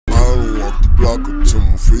block her to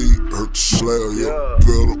my feet, hurt the slab, yeah.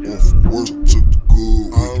 Better off worse, took the good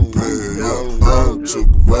with the bad, yeah. I don't took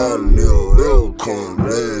violent, they'll come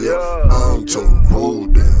mad, yeah. I don't took the whole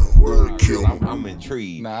damn word, kill me. I'm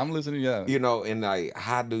intrigued. Nah, I'm listening, yeah. You know, and like,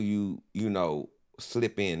 how do you, you know,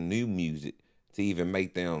 slip in new music to even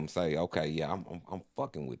make them say, okay, yeah, I'm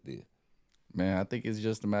fucking with this? Man, I think it's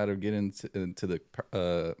just a matter of getting into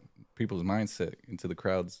the people's mindset, into the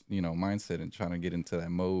crowd's, you know, mindset, and trying to get into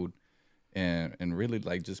that mode, and really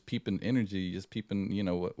like just peeping energy, just peeping, you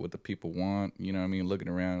know, what the people want, you know what I mean, looking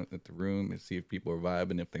around at the room and see if people are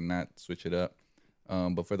vibing. If they're not, switch it up.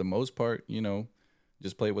 But for the most part, you know,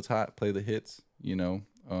 just play what's hot, play the hits, you know,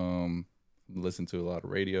 listen to a lot of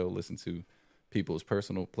radio, listen to people's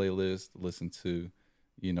personal playlists, listen to,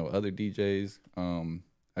 you know, other DJs.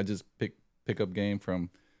 I just pick up game from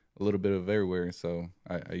a little bit of everywhere, so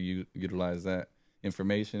I utilize that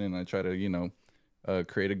information, and I try to, you know,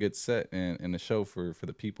 create a good set and a show for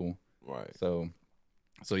the people. Right. So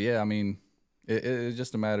yeah, I mean, it's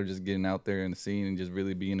just a matter of just getting out there in the scene and just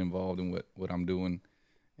really being involved in what I'm doing,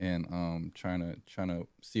 and trying to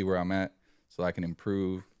see where I'm at so I can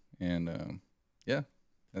improve. And yeah,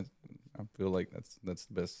 I feel like that's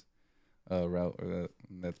the best route, or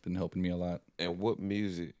that's been helping me a lot. And what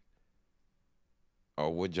music,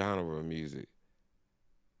 or what genre of music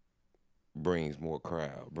brings a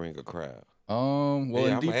crowd? Well,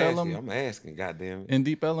 yeah, in Deep Ellum, I'm asking, goddamn it. In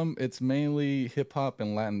Deep Ellum, it's mainly hip hop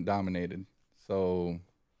and Latin dominated. So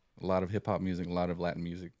a lot of hip hop music, a lot of Latin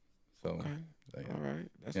music. So okay. Yeah. All right,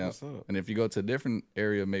 that's what's up. And if you go to a different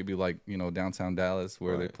area, maybe like, you know, downtown Dallas,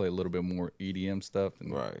 where they play a little bit more EDM stuff,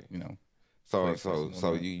 and you know.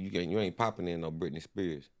 So you ain't popping in no Britney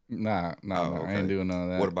Spears? Nah, I ain't doing none of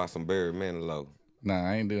that. What about some Barry Manilow?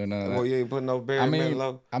 Nah, I ain't doing none of that. Well, you ain't putting no Barry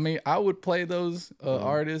Manilow? I mean, I would play those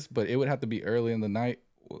artists, but it would have to be early in the night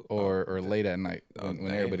or late at night when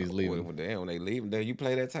everybody's leaving. When they leave, then you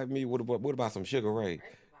play that type of music. What about some Sugar Ray?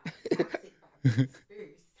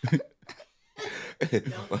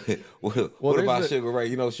 what about Sugar Ray?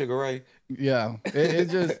 You know Sugar Ray? Yeah,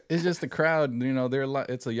 it's just the crowd. You know,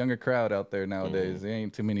 it's a younger crowd out there nowadays. There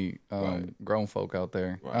ain't too many grown folk out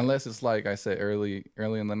there, unless it's like I said, early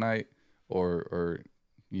in the night, or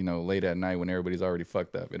you know, late at night when everybody's already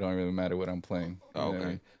fucked up. It don't really matter what I'm playing. Okay. You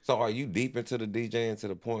know? So are you deep into the DJing to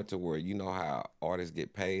the point to where you know how artists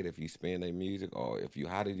get paid if you spin their music, or if you,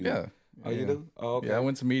 how did you? Yeah. Oh, you do? Oh, okay. Yeah, I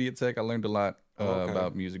went to Media Tech. I learned a lot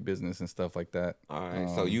about music business and stuff like that. All right.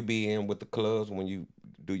 So you be in with the clubs when you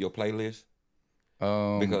do your playlist?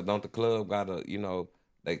 Because don't the club gotta, you know,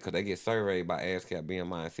 because they get surveyed by ASCAP,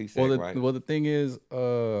 BMI, and CSEC, right? Well, the thing is,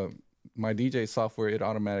 my DJ software, it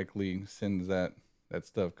automatically sends that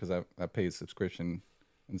stuff because I pay a subscription,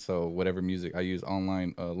 and so whatever music I use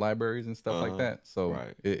online libraries and stuff like that, so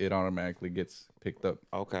it automatically gets picked up.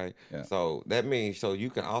 Okay. Yeah. So that means you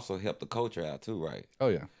can also help the culture out too, right? Oh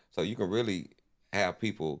yeah. So you can really have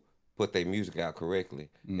people put their music out correctly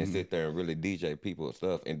and sit there and really DJ people's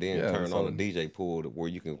stuff, and then turn on the DJ pool where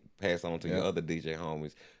you can pass on to your other DJ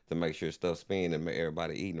homies to make sure stuff's spinning and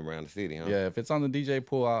everybody eating around the city, huh? Yeah, if it's on the DJ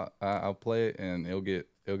pool, I'll play it, and it'll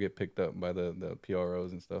get picked up by the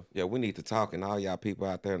PROs and stuff. Yeah, we need to talk, and all y'all people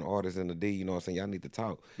out there and artists in the D, you know what I'm saying? Y'all need to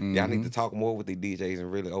talk. Y'all need to talk more with the DJs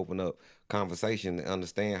and really open up conversation and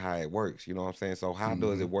understand how it works, you know what I'm saying? So how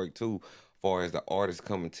does it work too, far as the artists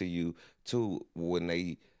coming to you too, when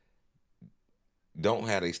they don't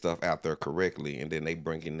have their stuff out there correctly, and then they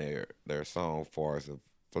bring in their song far as a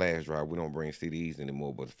flash drive? We don't bring CDs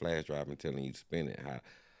anymore, but the flash drive and telling you to spin it.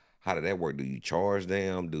 How did that work? Do you charge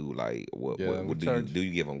them? Do like what do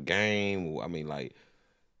you give them game? I mean, like,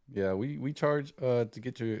 yeah, we charge to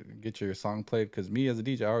get your song played, because me as a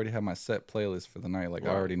DJ, I already have my set playlist for the night. Like I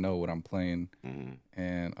already know what I'm playing,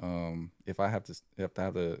 and if I have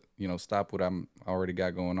to you know, stop what I'm already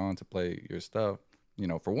got going on to play your stuff, you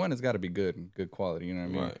know, for one, it's got to be good quality. You know what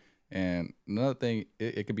I mean? Right. And another thing,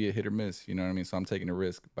 it could be a hit or miss. You know what I mean? So I'm taking a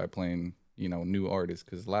risk by playing, you know, new artists,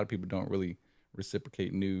 because a lot of people don't really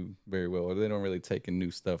reciprocate new very well, or they don't really take in new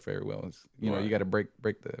stuff very well. It's, you know, you got to break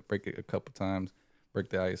it a couple times, break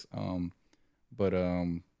the ice. But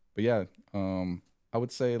yeah, I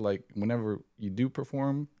would say, like, whenever you do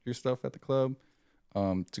perform your stuff at the club,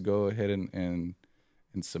 to go ahead and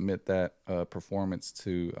submit that performance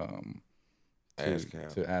to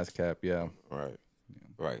ASCAP. Yeah. Right. Yeah.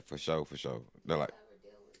 Right. For sure. They're like,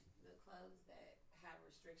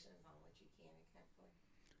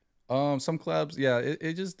 some clubs, yeah,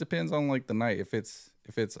 it just depends on like the night. If it's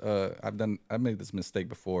I've made this mistake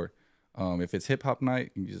before. If it's hip hop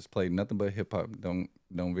night, you just play nothing but hip hop. Don't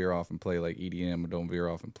veer off and play like EDM, or don't veer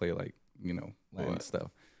off and play like, you know, Latin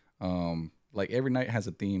stuff. like every night has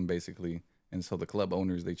a theme basically, and so the club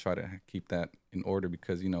owners, they try to keep that in order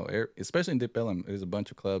because, you know, especially in Dip Ellum, there's a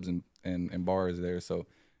bunch of clubs and bars there, so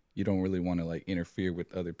you don't really want to like interfere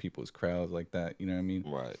with other people's crowds like that. You know what I mean?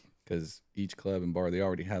 Right. Because each club and bar, they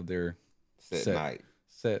already have their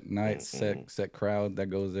Set night, set crowd that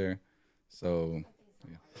goes there. So,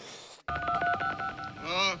 yeah.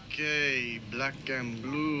 Okay, black and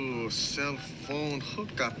blue cell phone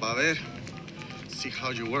hookup. A ver, see how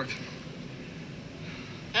you work.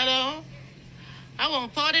 Hello? I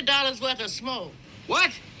want $40 worth of smoke.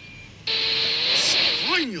 What?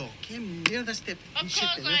 Coño, qué mierda este Of pinche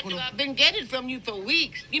course I do. teléfono. I've been getting it from you for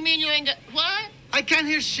weeks. You mean you ain't got... What? I can't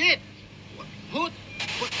hear shit. What?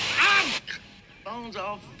 Ah! Phone's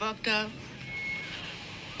all fucked up.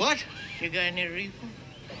 What? You got any reefer?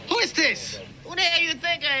 Who is this? Who the hell you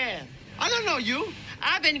think I am? I don't know you.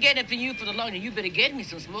 I've been getting it from you for the longest. You better get me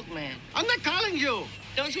some smoke, man. I'm not calling you.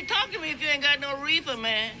 Don't you talk to me if you ain't got no reefer,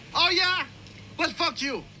 man. Oh, yeah? Well, fuck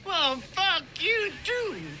you. Well, fuck you,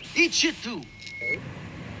 too. Eat shit, too.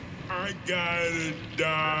 I got a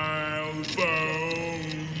dial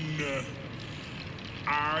phone.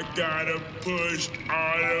 I got a push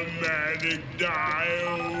automatic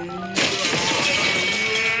dial